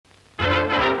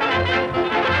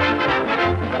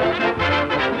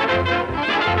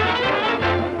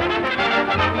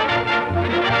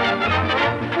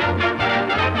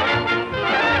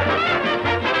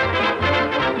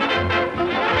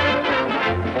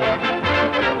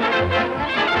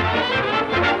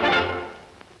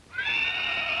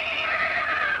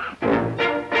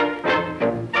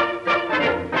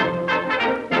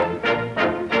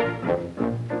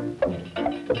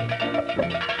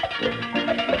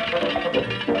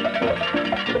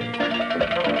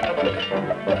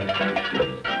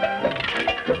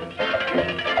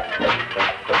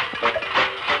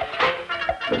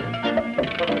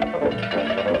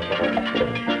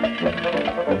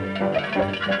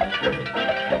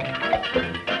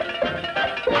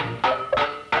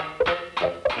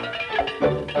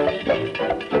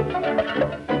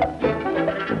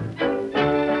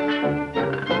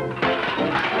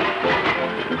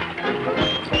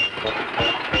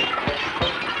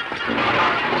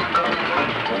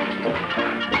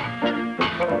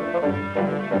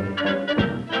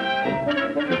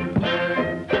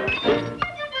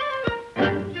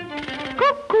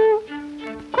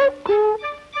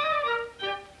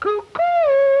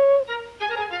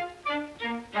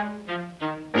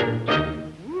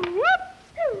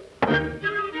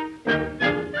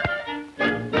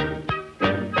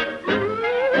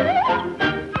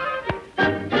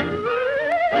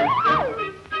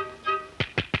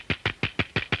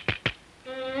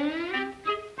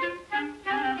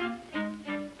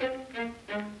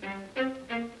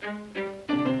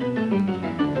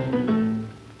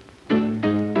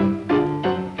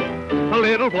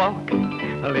Walk,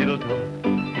 a little talk,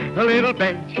 a little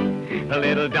bench, a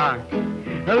little dark,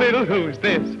 a little who's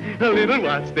this, a little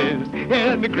what's this,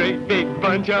 and a great big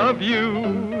bunch of you.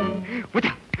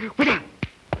 Whatcha, whatcha?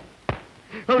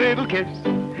 A little kiss,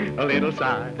 a little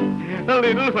sigh, a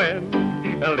little when,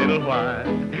 a little why,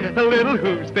 a little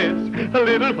who's this, a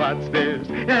little what's this,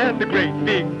 and a great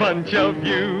big bunch of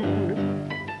you.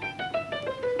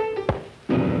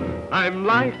 I'm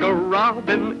like a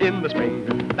robin in the spring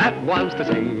that wants to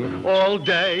sing all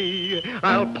day.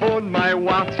 I'll pawn my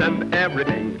watch and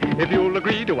everything if you'll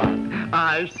agree to what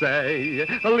I say.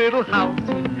 A little house,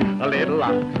 a little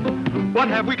lot. What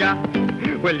have we got?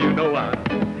 Well, you know what.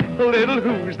 A little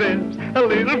who's this, a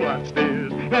little what's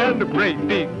this, and a great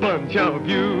big bunch of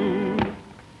you.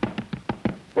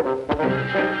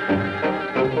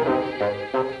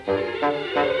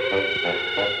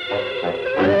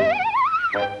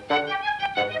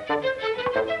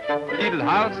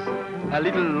 A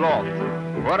little lot.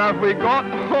 What have we got?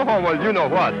 Oh, well, you know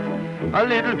what. A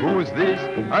little who's this,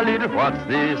 a little what's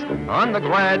this, and a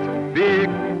great big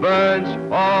bunch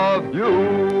of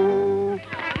you.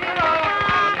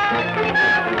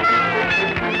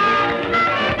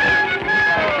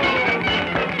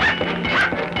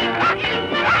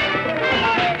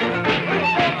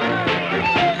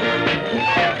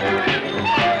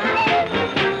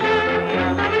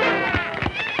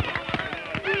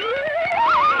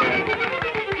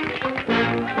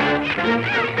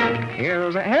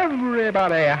 Here's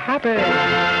everybody happy.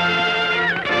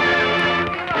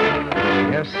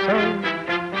 Yes, sir.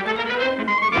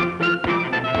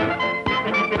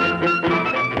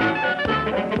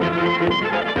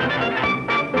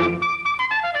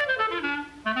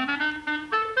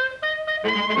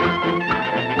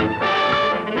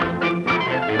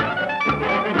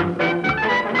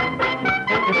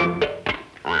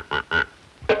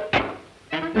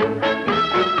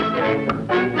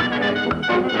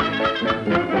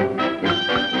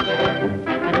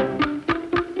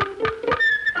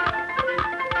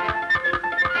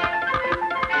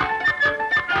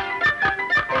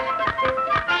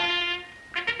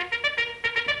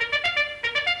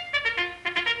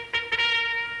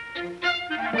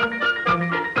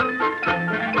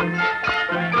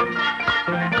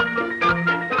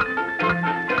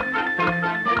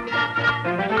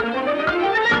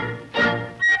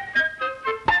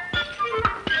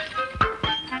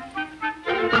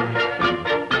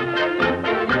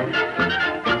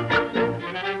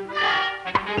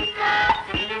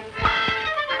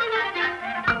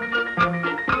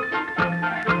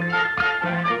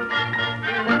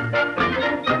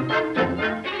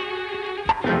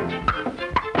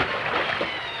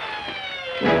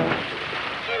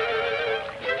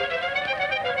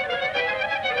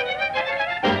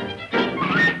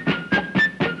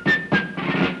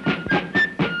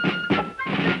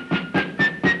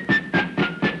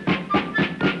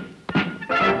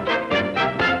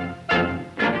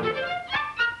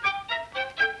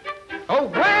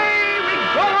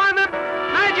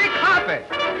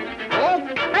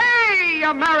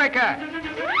 America!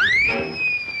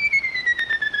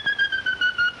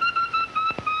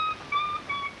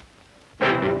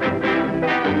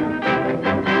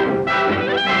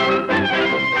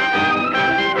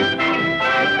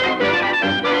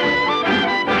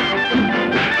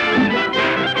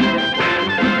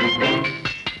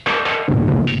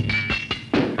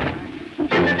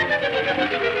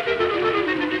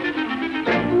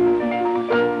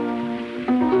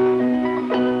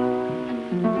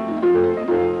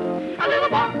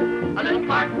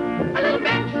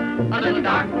 A little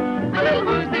dark, a little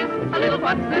who's this, a little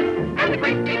what's this, and a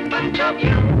great big bunch of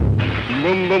you.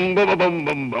 Boom, boom, boom, boom,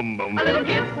 boom, boom, boom. A little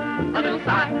kiss, a little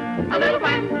sigh, a little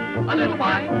when, a little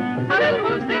why, a little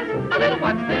who's this, a little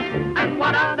what's this, and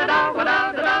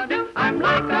what-a-da-da, do. I'm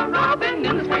like a robin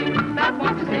in the spring that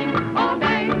wants to sing all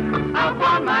day. I'll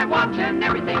pawn my watch and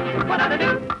everything, what-a-da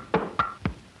do.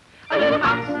 A little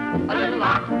house, a little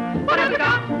lot, what have you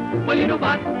got? Well, you know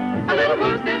what? A little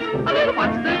who's this, a little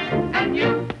what's this, and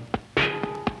you.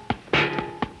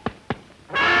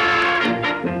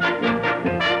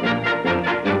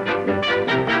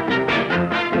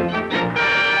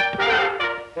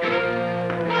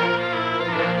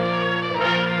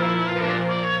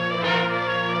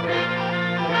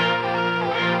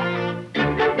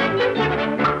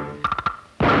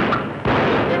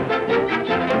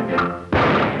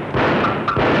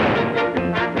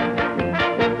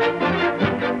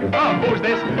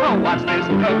 Oh, what's this?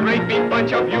 A great big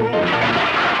bunch of you.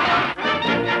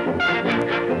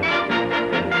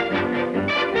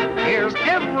 Here's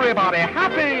everybody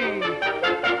happy.